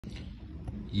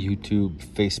YouTube,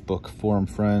 Facebook forum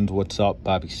friends, what's up?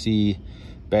 Bobby C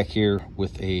back here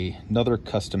with another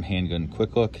custom handgun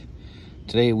quick look.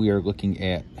 Today we are looking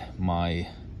at my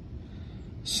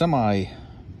semi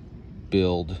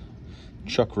build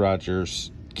Chuck Rogers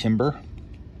Kimber.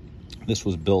 This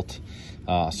was built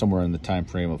somewhere in the time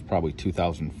frame of probably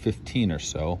 2015 or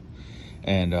so,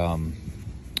 and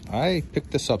I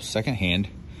picked this up secondhand.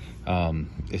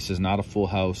 This is not a full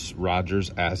house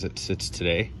Rogers as it sits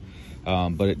today.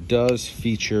 But it does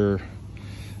feature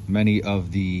many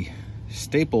of the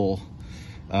staple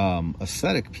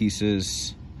aesthetic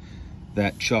pieces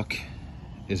that Chuck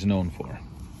is known for.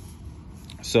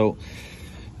 So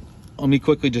let me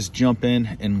quickly just jump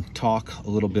in and talk a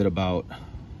little bit about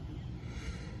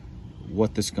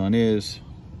what this gun is,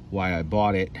 why I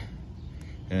bought it,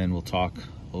 and then we'll talk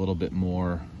a little bit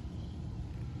more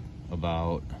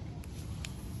about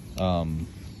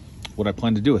what I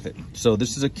plan to do with it. So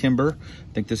this is a Kimber.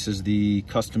 I think this is the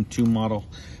custom 2 model,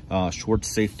 short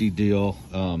safety deal.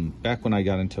 Back when I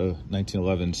got into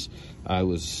 1911s, I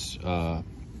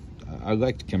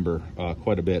liked Kimber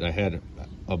quite a bit. I had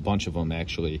a bunch of them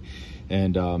actually,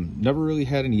 and never really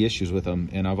had any issues with them.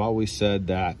 And I've always said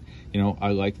that, you know,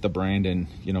 I like the brand, and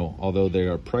you know, although they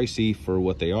are pricey for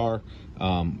what they are,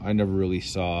 I never really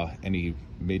saw any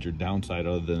major downside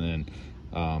other than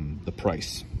the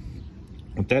price.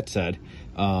 With that said,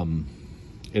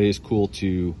 it is cool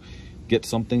to get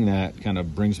something that kind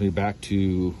of brings me back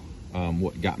to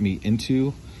what got me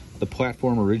into the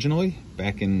platform originally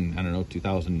back in, I don't know,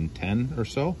 2010 or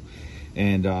so,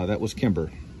 and that was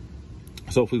Kimber.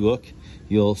 So if we look,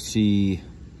 you'll see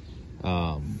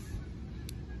Chuck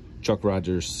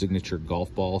Rogers signature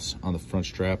golf balls on the front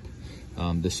strap.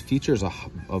 This features a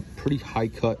pretty high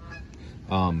cut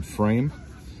frame,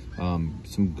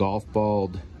 some golf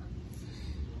balled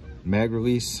mag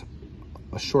release,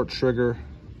 a short trigger.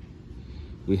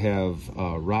 We have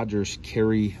Rogers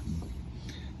carry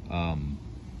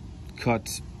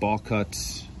cuts, ball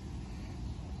cuts,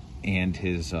 and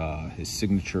his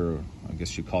signature, I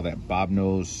guess you call that bob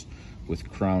nose with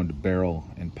crowned barrel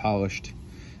and polished.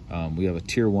 We have a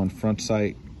tier 1 front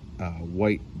sight,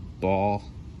 white ball.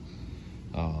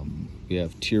 We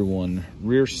have tier 1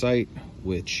 rear sight,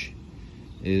 which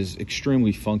is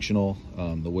extremely functional.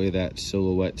 The way that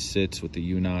silhouette sits with the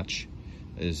U-notch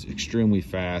is extremely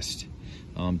fast.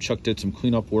 Chuck did some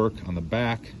cleanup work on the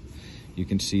back. You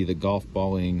can see the golf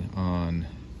balling on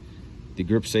the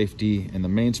grip safety and the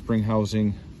mainspring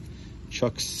housing.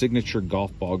 Chuck's signature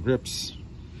golf ball grips,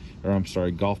 or I'm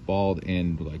sorry, golf ball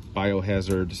and like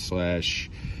biohazard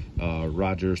slash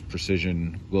Rogers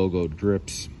Precision logoed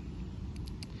grips.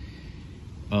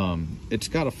 It's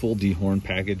got a full dehorn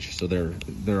package, so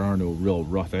there are no real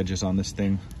rough edges on this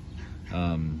thing. You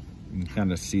can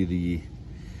kind of see the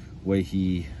way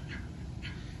he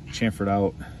chamfered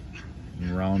out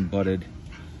and round butted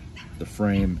the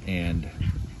frame and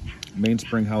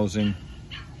mainspring housing.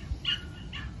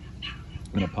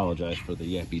 I'm gonna apologize for the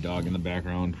yappy dog in the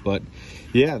background, but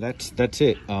yeah, that's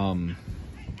it.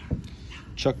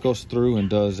 Chuck goes through and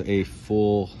does a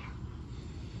full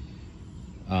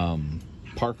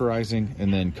parkerizing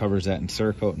and then covers that in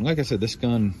Cerakote. And like I said, this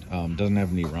gun doesn't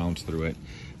have any rounds through it.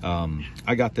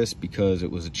 I got this because it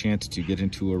was a chance to get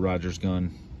into a Rogers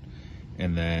gun,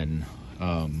 and then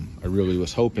I really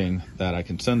was hoping that I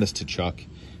can send this to Chuck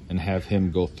and have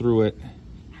him go through it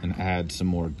and add some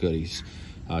more goodies.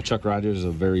 Chuck Rogers is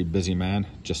a very busy man,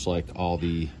 just like all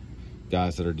the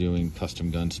guys that are doing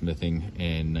custom gunsmithing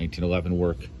and 1911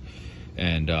 work,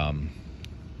 and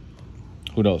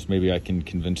who knows, maybe I can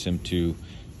convince him to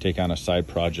take on a side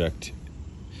project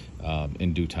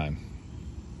in due time.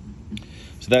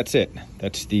 So that's it.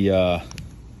 That's the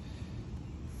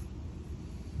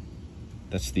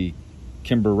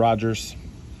Kimber Rogers,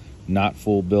 not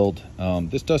full build.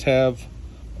 This does have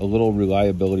a little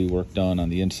reliability work done on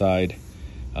the inside,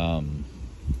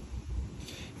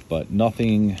 but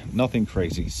nothing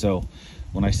crazy. So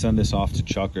when I send this off to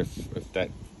Chuck, if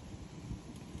that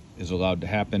is allowed to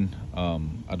happen,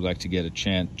 I'd like to get a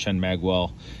Chen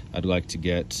Magwell. I'd like to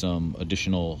get some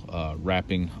additional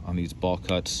wrapping on these ball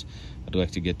cuts. I'd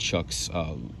like to get Chuck's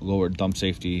lowered thumb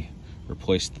safety,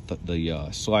 replace the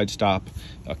slide stop,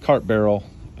 a cart barrel,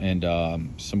 and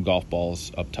some golf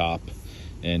balls up top,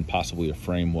 and possibly a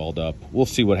frame weld up. We'll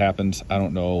see what happens. I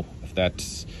don't know if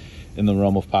that's in the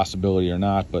realm of possibility or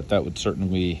not, but that would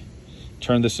certainly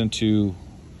turn this into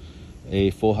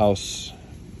a full house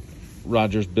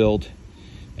Rogers build,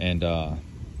 and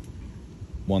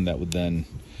one that would then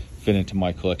fit into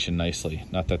my collection nicely.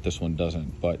 Not that this one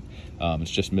doesn't, but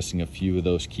it's just missing a few of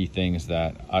those key things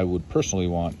that I would personally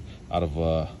want out of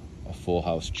a full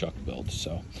house chuck build.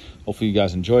 So hopefully you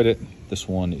guys enjoyed it. This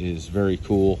one is very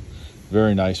cool,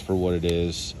 very nice for what it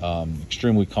is,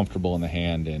 extremely comfortable in the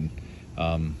hand. And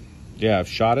yeah, I've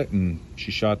shot it, and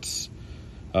she shoots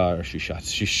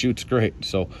great.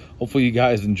 So hopefully you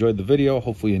guys enjoyed the video.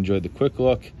 Hopefully you enjoyed the quick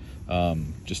look.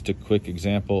 Just a quick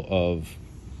example of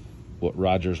what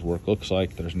Rogers work looks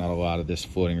like. There's not a lot of this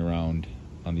floating around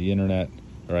on the internet,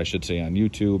 or I should say on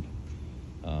YouTube.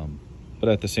 But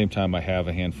at the same time, I have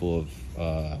a handful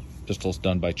of pistols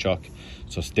done by Chuck.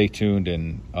 So stay tuned,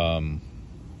 and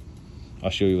I'll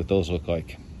show you what those look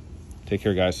like. Take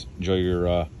care, guys. Enjoy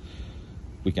your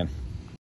weekend.